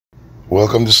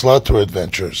Welcome to Slot Tour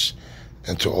Adventures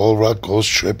and to OLRAK Ghost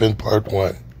Trip in Part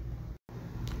 1.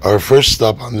 Our first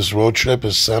stop on this road trip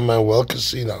is San Manuel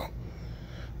Casino,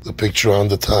 the picture on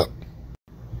the top.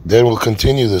 Then we'll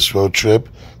continue this road trip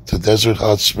to Desert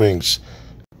Hot Springs,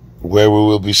 where we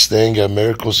will be staying at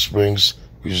Miracle Springs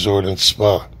Resort and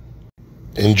Spa.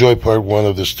 Enjoy Part 1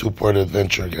 of this two-part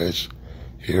adventure, guys.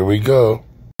 Here we go.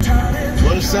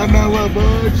 What is San Manuel,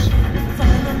 boys?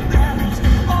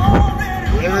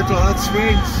 We're headed to Hot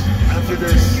Springs after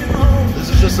this. This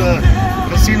is just a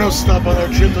casino stop on our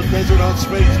trip to Desert Hot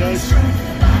Springs, guys.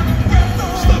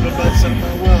 Stopping by San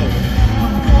Manuel.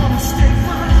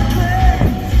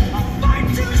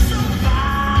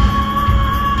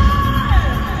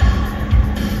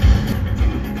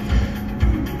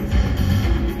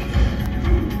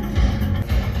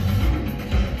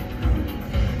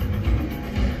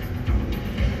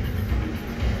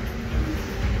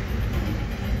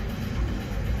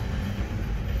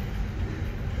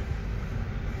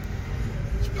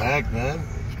 Packed, man.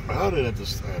 It's crowded at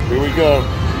this time. Here we go.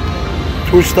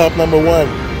 Tour stop number 1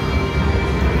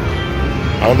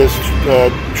 on this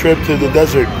trip to the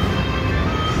desert.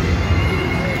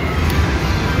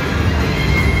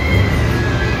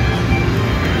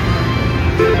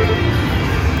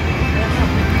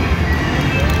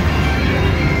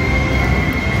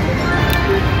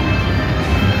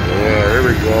 Yeah, here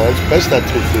we go. It's best not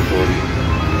 240.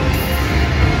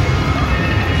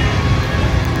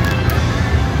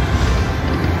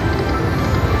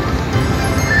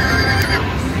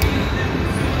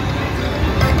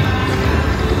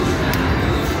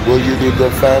 Will you do the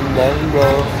fandango?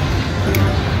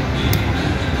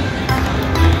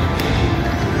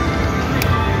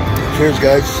 Cheers,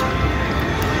 guys.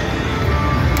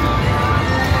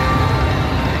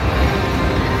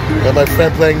 Got my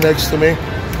friend playing next to me.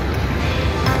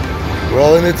 We're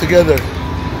all in it together.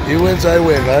 He wins, I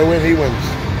win. I win, he wins.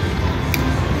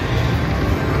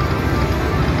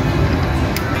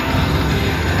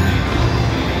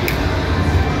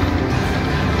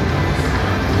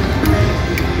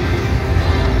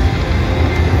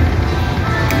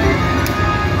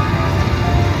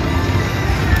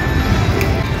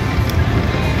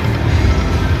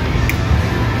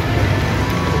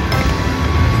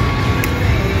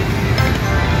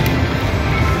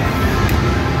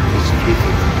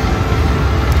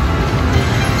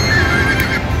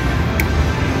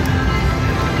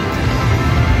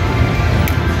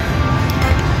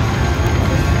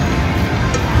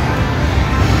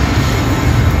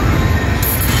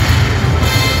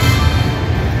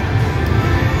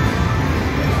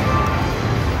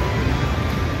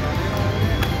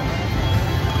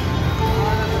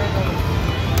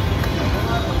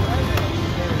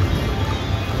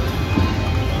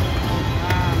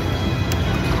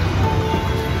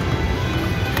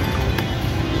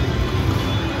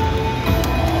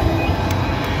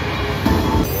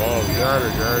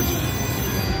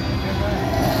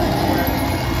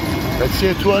 Let's see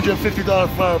a $250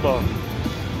 fireball.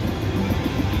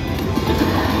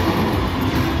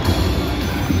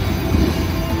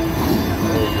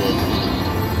 Very good.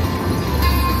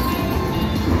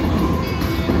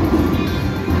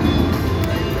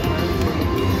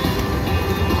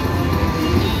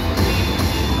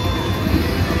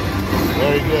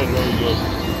 Very good, very good.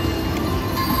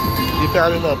 Keep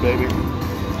adding up, baby.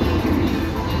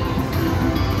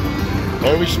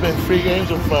 Every spin, free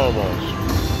games or fireballs.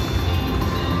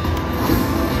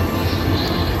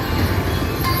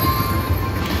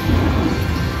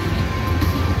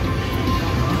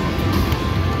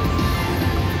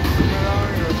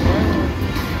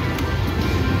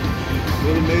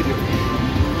 Little major.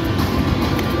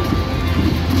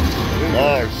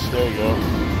 Nice, there you go.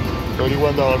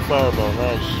 $31 fireball,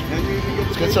 nice.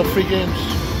 Let's get some free games.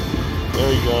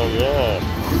 There you go, yeah.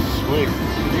 Sweet.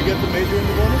 Did you get the major in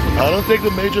the bonus? I don't think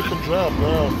the major can drop,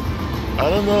 no. I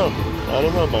don't know. I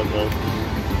don't know about that.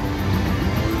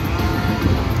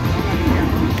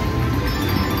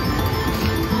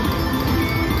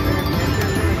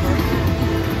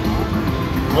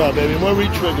 Come on, baby, more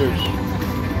re-triggers.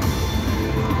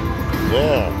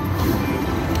 Yeah.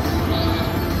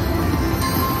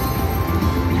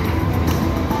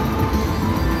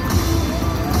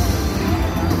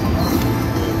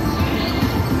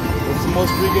 What's the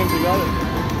most free games you got it?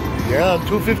 Yeah,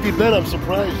 250 bet. I'm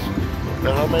surprised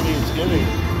at how many it's getting.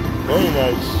 Very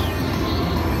nice.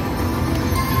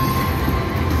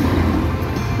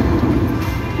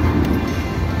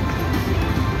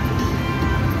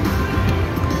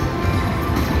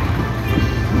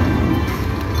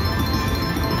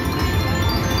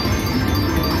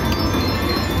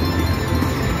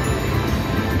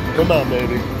 Come on,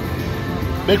 baby.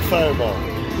 Big fireball.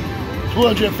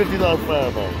 $250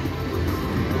 fireball.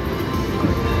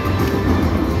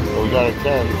 Oh, we got a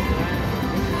 10.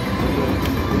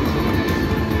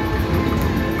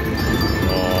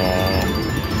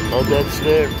 No dead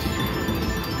stairs.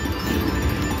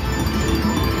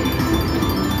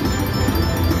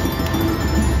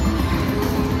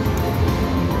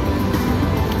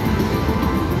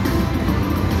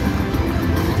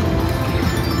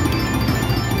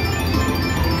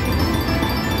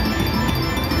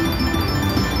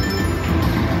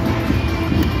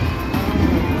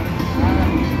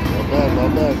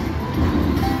 Not bad.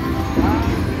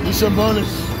 Decent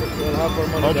bonus.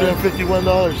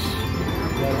 $151.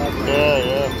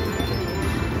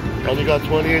 Yeah. And you got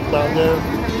 28 down there.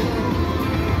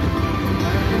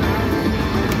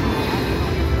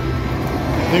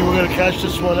 I think we're gonna cash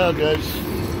this one out, guys.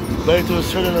 Play to a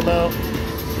certain amount.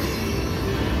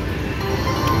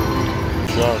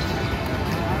 So.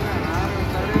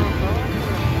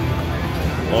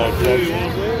 Alright,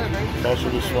 cash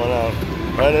this one out.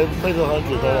 Alright, let's play the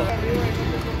 100. Hold on.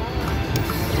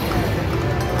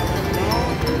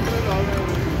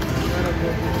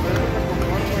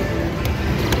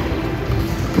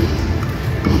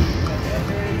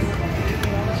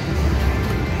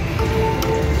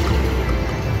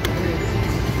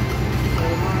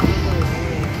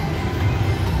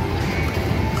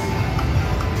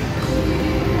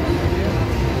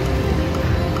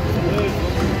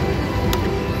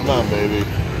 Come on, baby.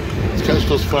 Let's catch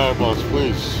those fireballs,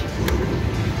 please.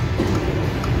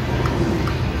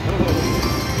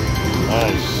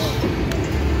 Nice.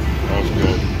 That was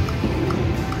good.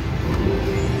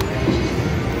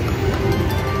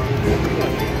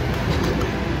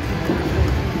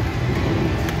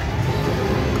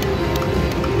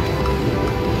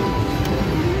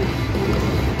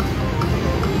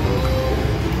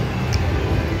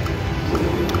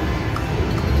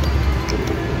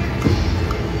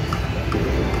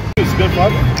 It's good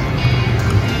fun.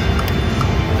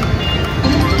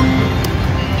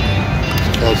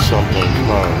 That's something. Come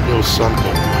on, do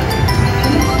something.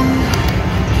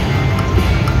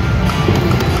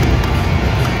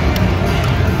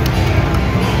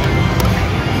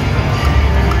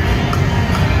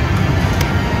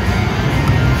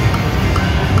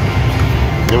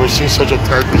 Never seen such a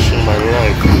tight machine in my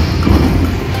life.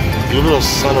 You little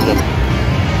son of a...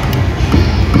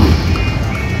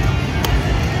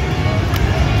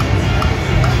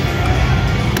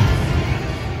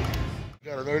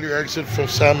 Early exit from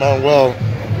San Manuel.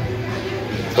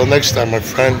 Till next time, my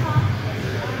friend.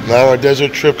 Now our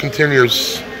desert trip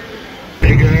continues.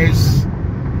 Hey guys,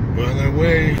 we're on our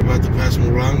way. We're about to pass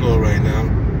Morongo right now,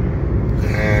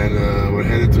 and we're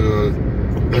headed to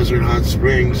Desert Hot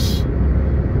Springs,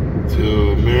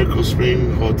 to Miracle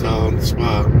Spring Hotel and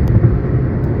Spa.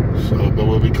 So, but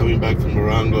we'll be coming back to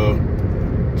Morongo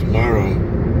tomorrow.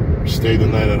 Stay the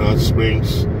night at Hot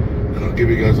Springs. And I'll give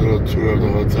you guys a little tour of the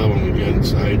hotel when we get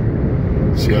inside.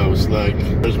 See how it's like.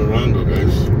 There's Morongo,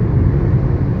 guys.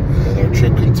 And our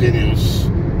trip continues.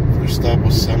 First stop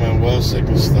was San Manuel.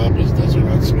 Second stop is Desert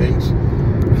Hot Springs.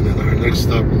 And then our next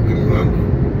stop will be Morongo.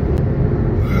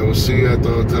 Alright, we'll see you at the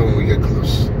hotel when we get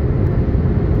close.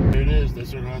 Here it is,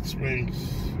 Desert Hot Springs.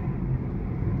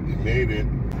 We made it.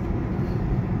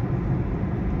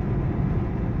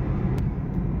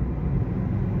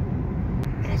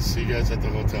 I'll see you guys at the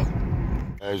hotel.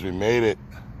 Guys, we made it.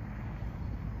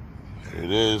 There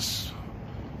it is.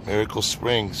 Miracle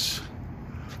Springs.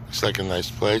 Looks like a nice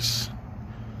place.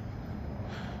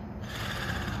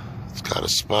 It's got a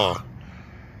spa.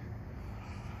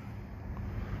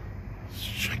 Let's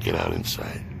check it out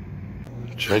inside.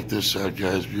 Check this out,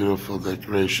 guys. Beautiful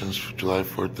decorations, July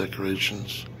 4th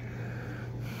decorations.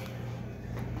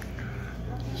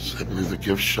 So I believe the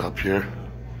gift shop here.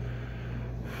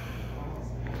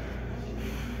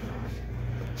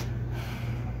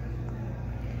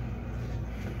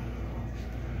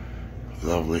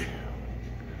 Lovely.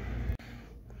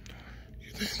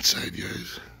 Get the inside,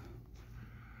 guys.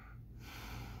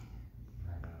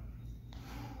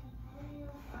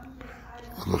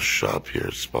 Little shop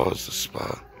here. Spa is the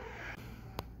spa.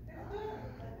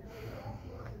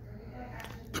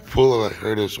 The pool, I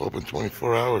heard, is open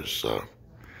 24 hours, so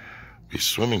be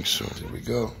swimming soon. Here we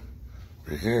go.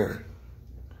 We're here.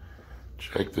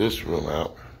 Check this room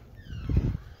out.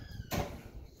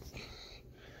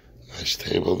 Nice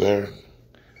table there.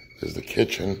 There's the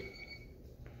kitchen.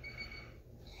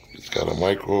 It's got a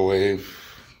microwave.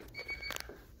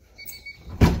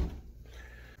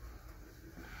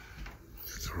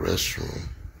 There's a restroom.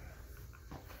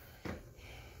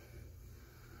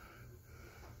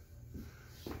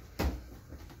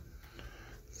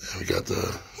 And we got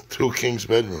the two kings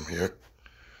bedroom here.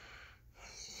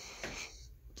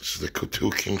 This is the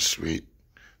two king suite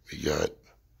we got.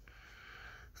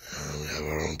 We have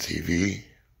our own TV.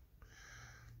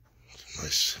 Some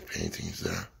nice paintings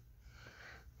there.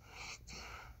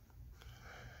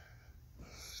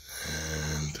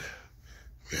 And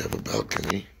we have a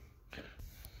balcony.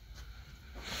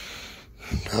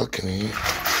 Balcony.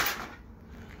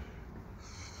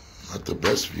 Not the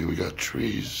best view. We got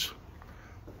trees.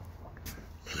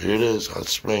 But here it is, hot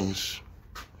springs.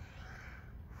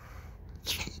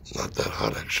 It's not that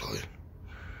hot actually.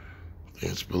 I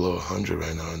think it's below 100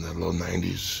 right now, in the low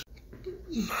 90s.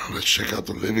 Now let's check out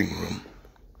the living room.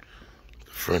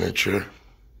 The furniture.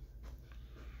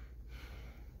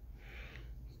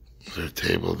 There's a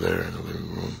table there in the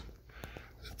living room.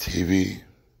 The TV.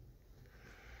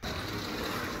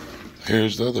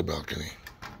 Here's the other balcony.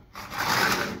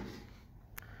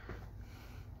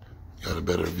 Got a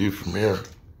better view from here.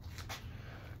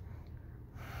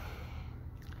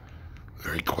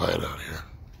 Very quiet out here.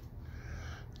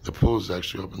 The pool is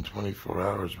actually open 24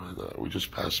 hours, but we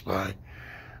just passed by,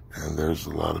 and there's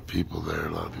a lot of people there,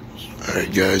 a lot of people. All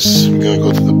right, guys, we're gonna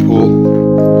go to the pool.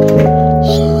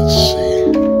 So let's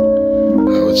see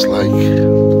how it's like.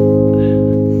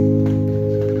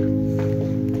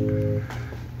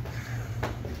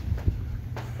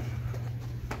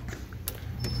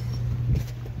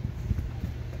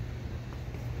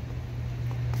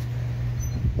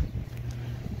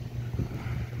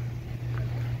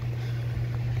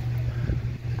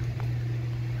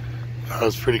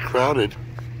 It's pretty crowded.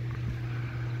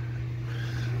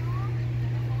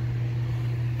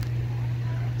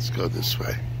 Let's go this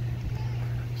way. I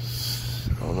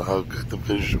don't know how good the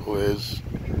visual is.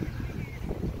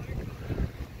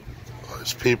 Well,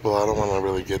 there's people, I don't want to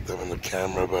really get them in the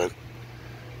camera, but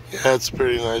yeah, it's a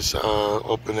pretty nice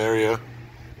open area,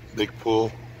 big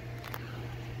pool.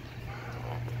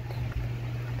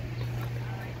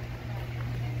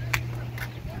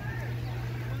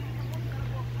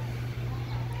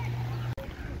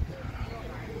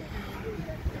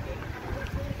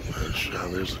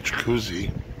 There's a jacuzzi.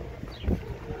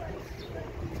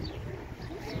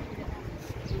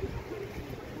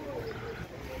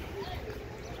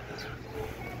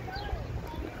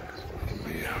 I'll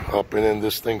be hopping in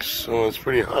this thing soon. It's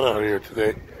pretty hot out here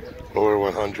today. Over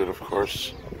 100, of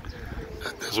course.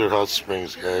 At Desert Hot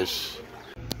Springs, guys.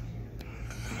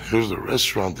 Here's the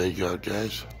restaurant they got,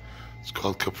 guys. It's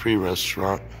called Capri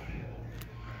Restaurant.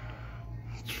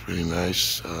 It's pretty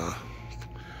nice.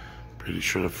 Pretty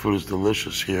sure the food is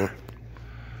delicious here.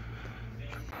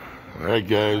 Alright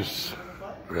guys,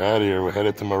 we're out of here. We're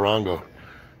headed to Morongo,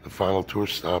 the final tour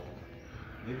stop.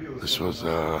 This was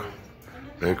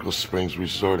Miracle Springs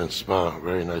Resort and Spa.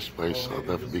 Very nice place. I'll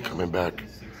definitely be coming back.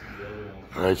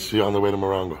 Alright, see you on the way to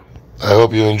Morongo. I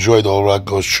hope you enjoyed OLRAK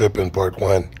Goes Trippin' Part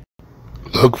 1.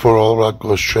 Look for OLRAK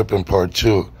Goes Trippin' Part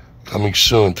 2 coming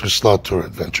soon to Slot Tour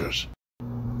Adventures.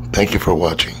 Thank you for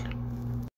watching.